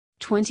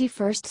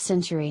21st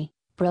Century,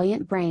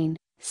 Brilliant Brain,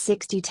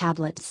 60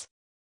 tablets.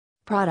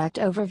 Product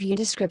Overview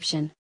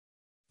Description.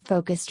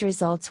 Focused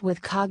results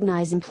with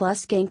Cognizin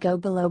plus Ginkgo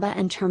biloba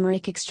and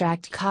turmeric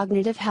extract.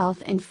 Cognitive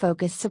health and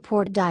focus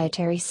support.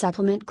 Dietary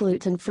supplement.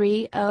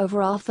 Gluten-free.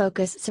 Overall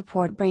focus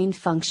support. Brain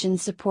function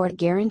support.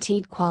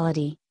 Guaranteed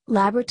quality,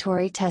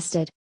 laboratory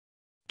tested.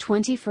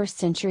 21st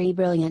Century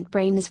Brilliant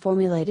Brain is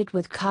formulated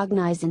with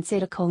Cognizin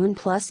Citicoline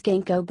plus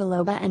Ginkgo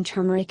biloba and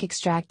turmeric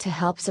extract to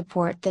help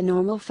support the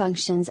normal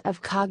functions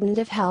of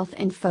cognitive health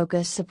and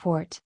focus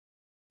support.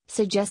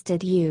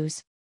 Suggested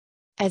use.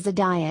 As a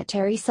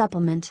dietary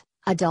supplement,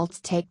 adults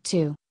take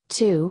 2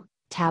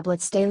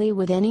 tablets daily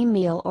with any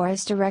meal or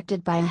as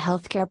directed by a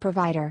healthcare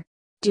provider.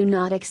 Do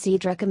not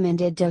exceed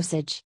recommended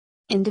dosage.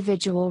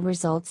 Individual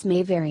results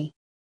may vary.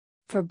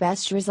 For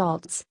best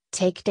results,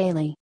 take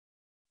daily.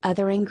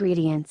 Other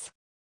ingredients: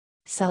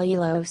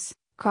 cellulose,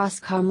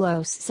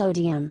 croscarmellose,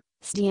 sodium,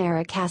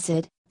 stearic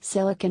acid,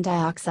 silicon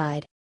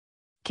dioxide.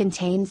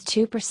 Contains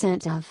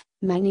 2% of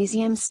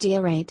magnesium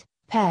stearate,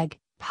 PEG,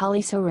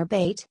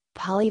 polysorbate,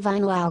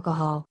 polyvinyl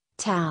alcohol,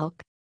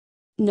 talc.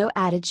 No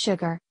added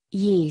sugar,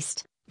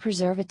 yeast,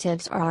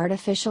 preservatives or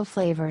artificial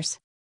flavors.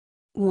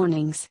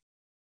 Warnings.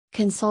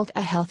 Consult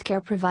a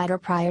healthcare provider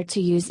prior to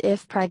use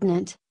if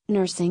pregnant,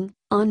 nursing,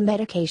 on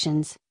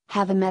medications,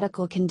 have a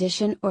medical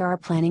condition or are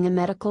planning a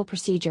medical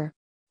procedure.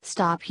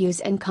 Stop use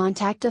and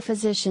contact a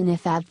physician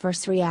if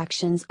adverse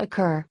reactions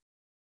occur.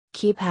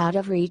 Keep out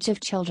of reach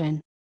of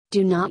children.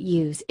 Do not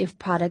use if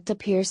product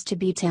appears to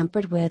be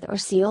tampered with or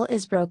seal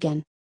is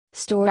broken.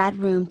 Store at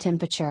room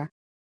temperature.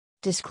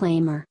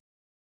 Disclaimer.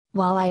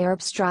 While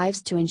iHerb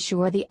strives to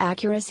ensure the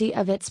accuracy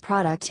of its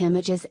product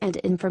images and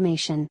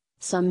information,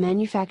 some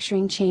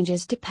manufacturing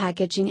changes to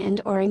packaging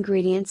and/or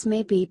ingredients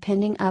may be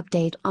pending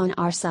update on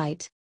our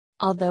site.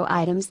 Although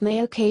items may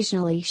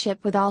occasionally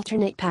ship with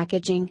alternate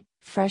packaging,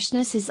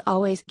 freshness is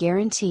always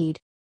guaranteed.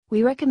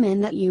 We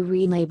recommend that you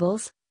read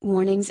labels,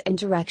 warnings and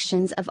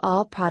directions of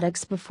all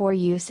products before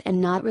use and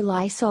not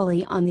rely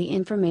solely on the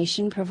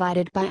information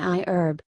provided by iHerb.